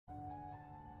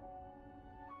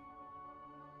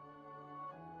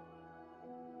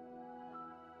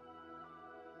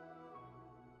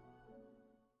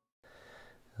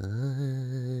Do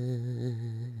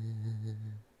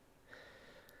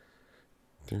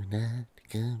not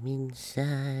come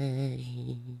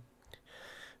inside,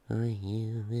 or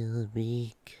you will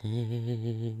be cursed.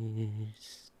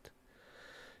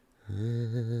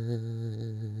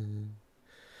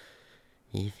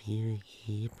 If you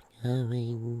keep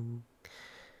going,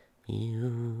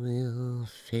 you will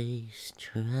face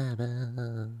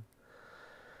trouble.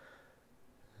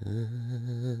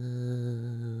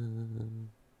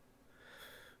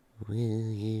 Will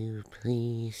you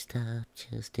please stop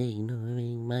just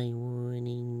ignoring my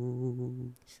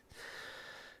warnings?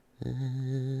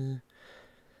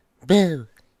 Boo!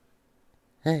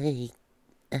 Hey,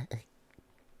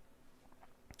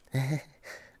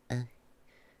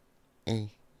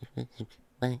 what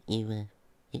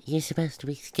you're supposed to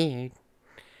be scared.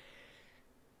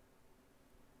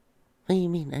 What do you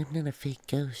mean? I'm not a fake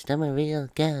ghost. I'm a real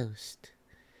ghost.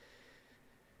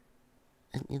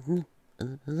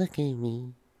 Look at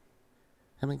me.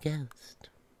 I'm a ghost.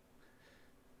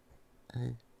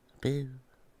 Boo.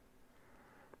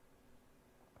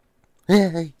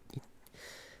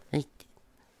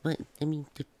 What? I mean,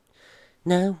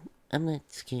 no, I'm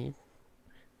not scared.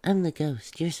 I'm the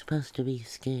ghost. You're supposed to be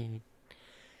scared.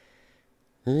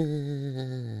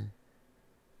 Can't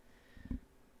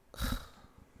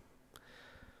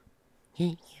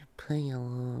you play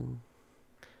along?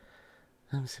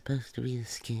 I'm supposed to be the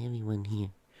scary one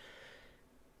here.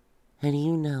 How do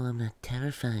you know I'm not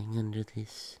terrifying under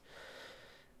this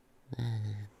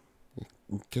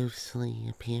ghostly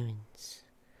appearance?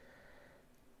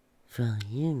 For all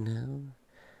you know,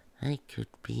 I could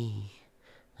be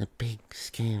a big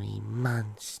scary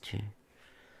monster.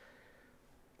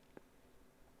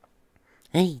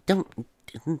 Hey, don't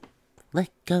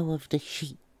let go of the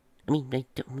sheet. I mean,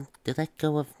 don't let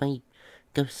go of my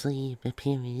ghostly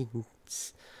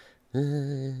appearance.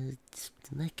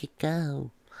 Let it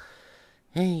go.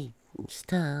 Hey,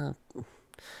 stop.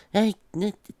 Hey,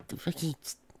 okay,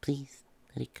 please,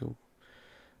 let it go.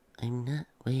 I'm not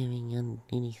wearing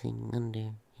anything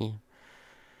under here.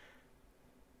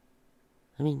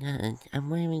 I mean, I'm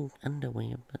wearing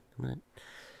underwear, but I'm not.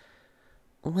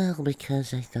 Well,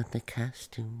 because I thought the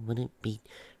costume wouldn't be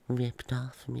ripped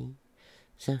off me.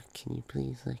 So, can you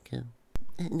please let go?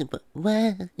 But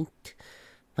what?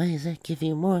 Why does that give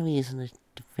you more reason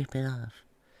to rip it off?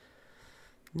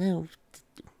 No,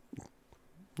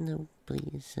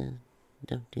 please,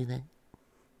 don't do that.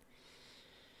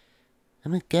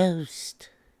 I'm a ghost.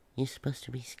 You're supposed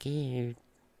to be scared.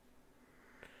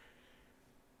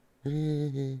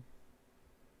 I'm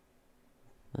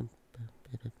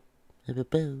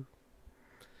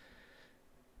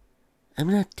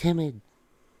not timid.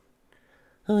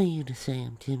 Who are you to say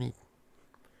I'm timid?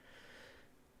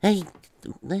 Hey,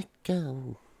 let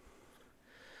go.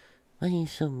 Why are you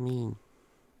so mean?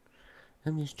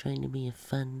 I'm just trying to be a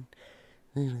fun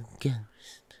little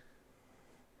ghost.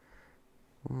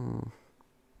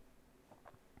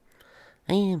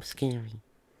 I am scary.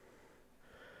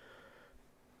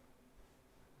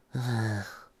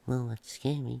 Well, what's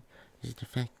scary is the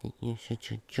fact that you're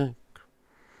such a jerk.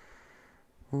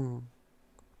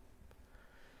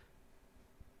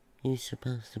 You're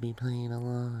supposed to be playing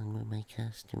along with my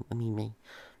costume. I mean,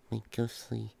 my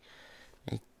ghostly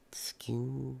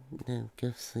skin. No,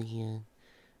 ghostliness.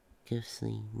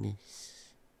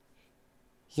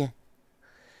 Yeah.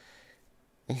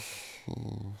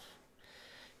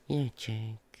 You're a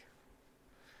jerk.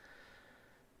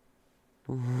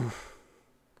 I'm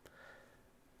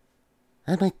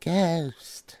a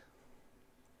ghost.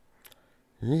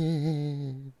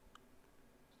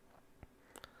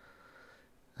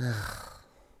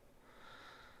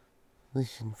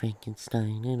 Listen,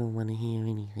 Frankenstein, I don't want to hear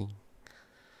anything.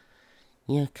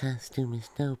 Your costume is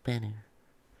no better.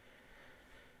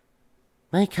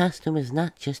 My costume is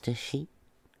not just a sheet.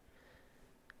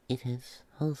 It has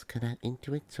holes cut out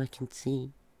into it so I can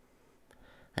see.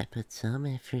 I put some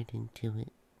effort into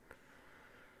it.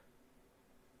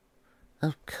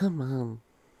 Oh, come on.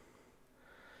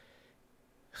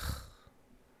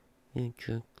 You're a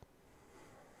jerk.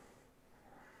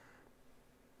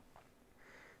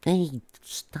 Hey,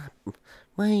 stop.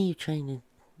 Why are you trying to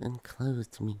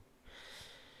unclothe me?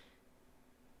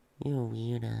 You're a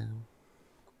weirdo.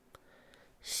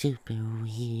 Super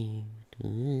weird.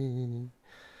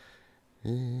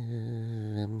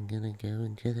 I'm gonna go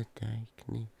into the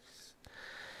darkness.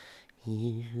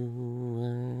 You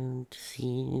won't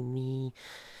see me.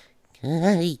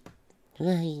 Why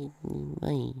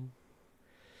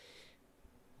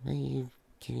are you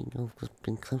getting all up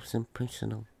and close and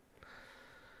personal?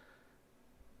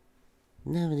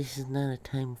 No, this is not a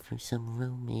time for some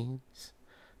romance.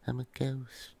 I'm a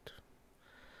ghost.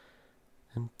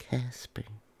 I'm Casper.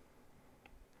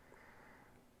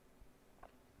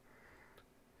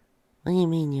 What do you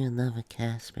mean you're in love with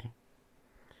Casper?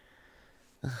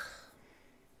 Ugh.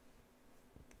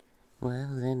 Well,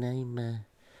 then I'm,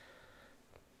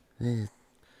 the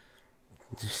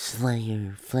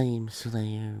Slayer, Flame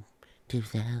Slayer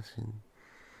 2000.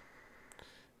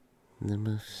 The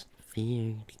most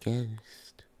feared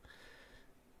ghost.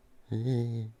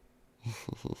 Ugh.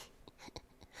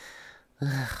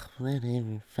 Ugh,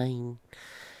 whatever, fine.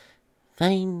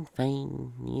 Fine,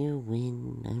 you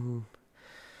win.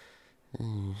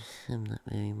 I'm not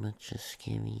very much a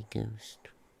scary ghost.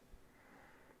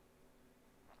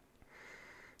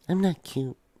 I'm not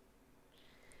cute.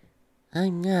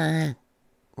 I'm not.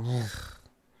 Ugh.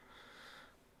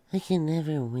 I can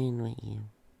never win with you.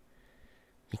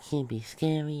 I can't be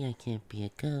scary, I can't be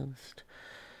a ghost.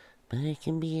 But I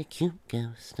can be a cute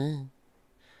ghost, huh?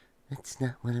 That's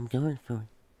not what I'm going for. I'm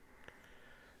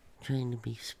trying to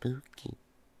be spooky.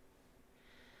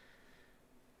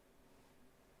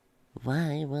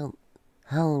 Why? Well,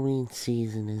 Halloween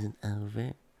season isn't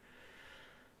over.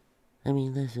 I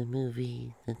mean, there's a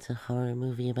movie that's a horror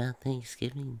movie about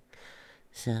Thanksgiving.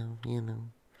 So,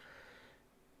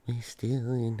 we're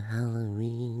still in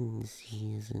Halloween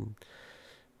season.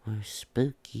 Or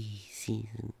spooky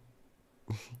season.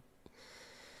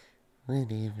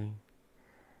 Whatever.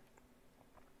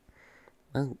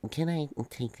 Well, can I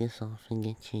take this off and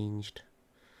get changed?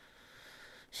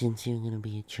 Since you're gonna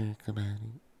be a jerk about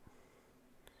it.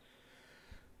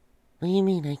 What do you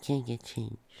mean I can't get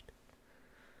changed?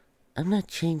 I'm not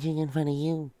changing in front of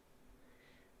you.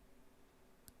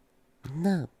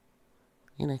 No.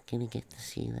 You're not gonna get to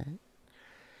see that.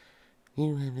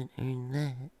 You haven't earned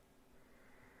that.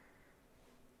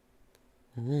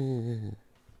 Ugh.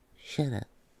 Shut up.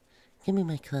 Give me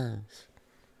my clothes.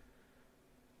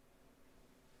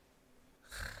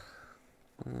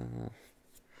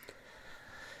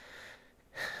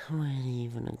 Why did he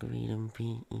even agree to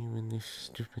beat you in this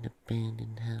stupid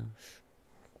abandoned house?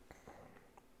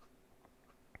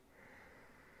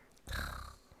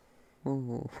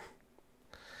 Oh.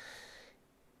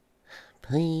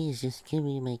 Please, just give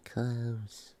me my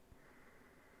clothes.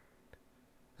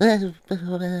 What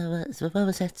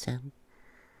was that sound?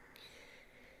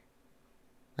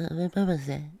 What was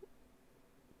that?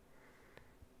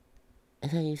 I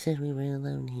thought you said we were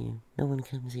alone here. No one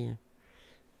comes here.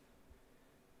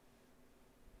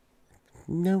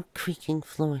 No creaking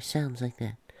floor sounds like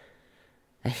that.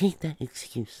 I hate that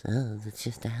excuse. Oh, it's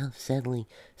just a house settling.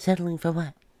 Settling for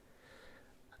what?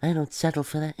 I don't settle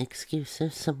for that excuse.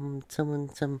 There's someone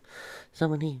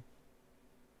here.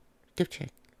 Go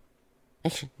check. I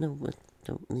should know what.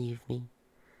 Don't leave me.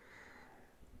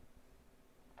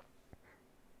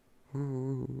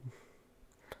 I'm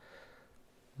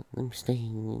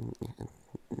staying.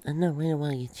 No, I don't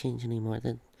want to get changed anymore.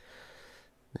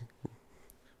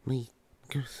 My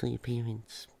ghostly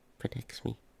appearance protects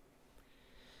me.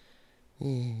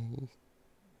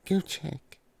 Go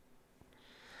check.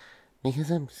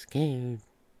 Because I'm scared.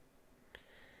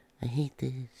 I hate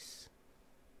this.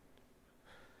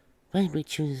 Why did we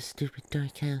choose a stupid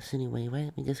dark house anyway? Why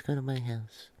don't we just go to my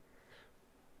house?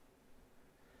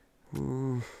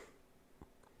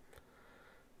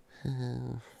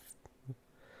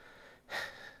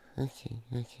 Okay,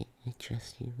 I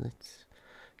trust you.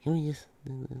 Can we just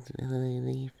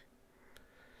leave?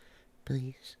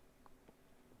 Please.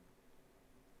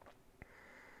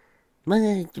 What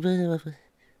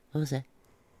was that?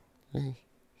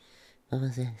 What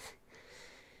was that?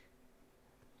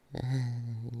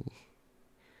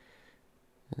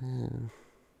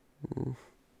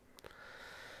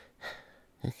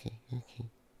 Okay.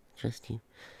 Trust you.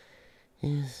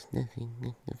 There's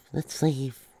nothing. Let's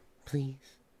leave,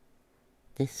 please.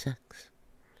 This sucks.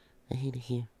 I hate it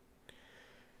here.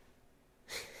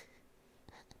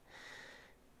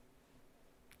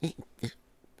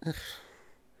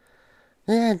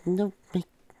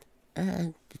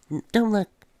 Don't look.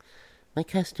 My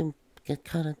costume got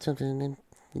caught on something and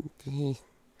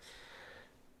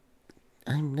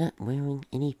I'm not wearing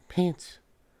any pants.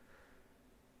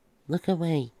 Look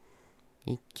away.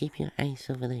 You keep your eyes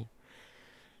over there.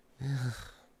 Ugh.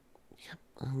 Yep.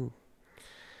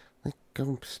 Let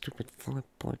go, stupid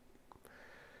floorboard.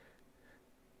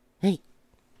 Hey!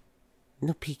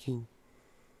 No peeking.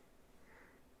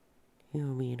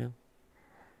 You're a weirdo.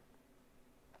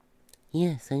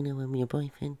 Yes, I know I'm your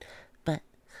boyfriend, but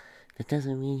that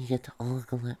doesn't mean you get to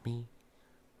ogle at me.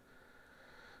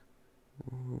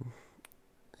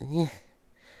 Yeah.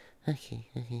 Okay.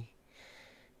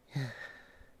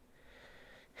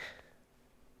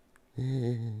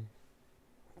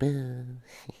 Boo.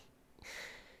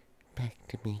 Back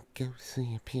to my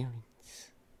ghostly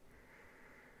appearance.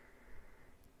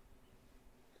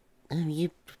 Oh,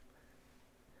 you...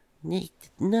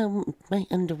 No, my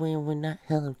underwear were not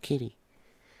Hello Kitty.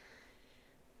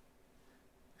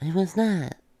 I was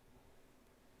not.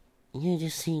 You're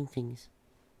just seeing things.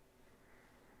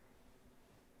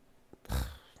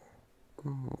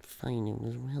 Oh, fine, it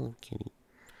was Hello Kitty.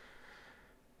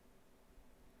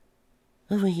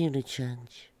 Over here to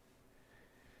judge.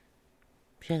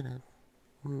 Shut up.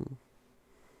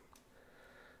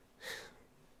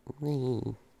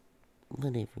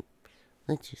 Whatever.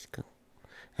 Let's just go.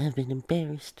 I've been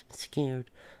embarrassed and scared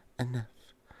enough.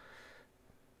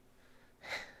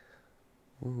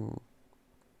 I'm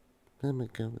a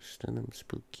ghost and I'm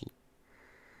spooky.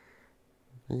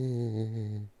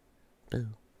 Boo.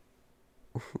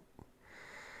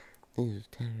 This is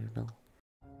terrible.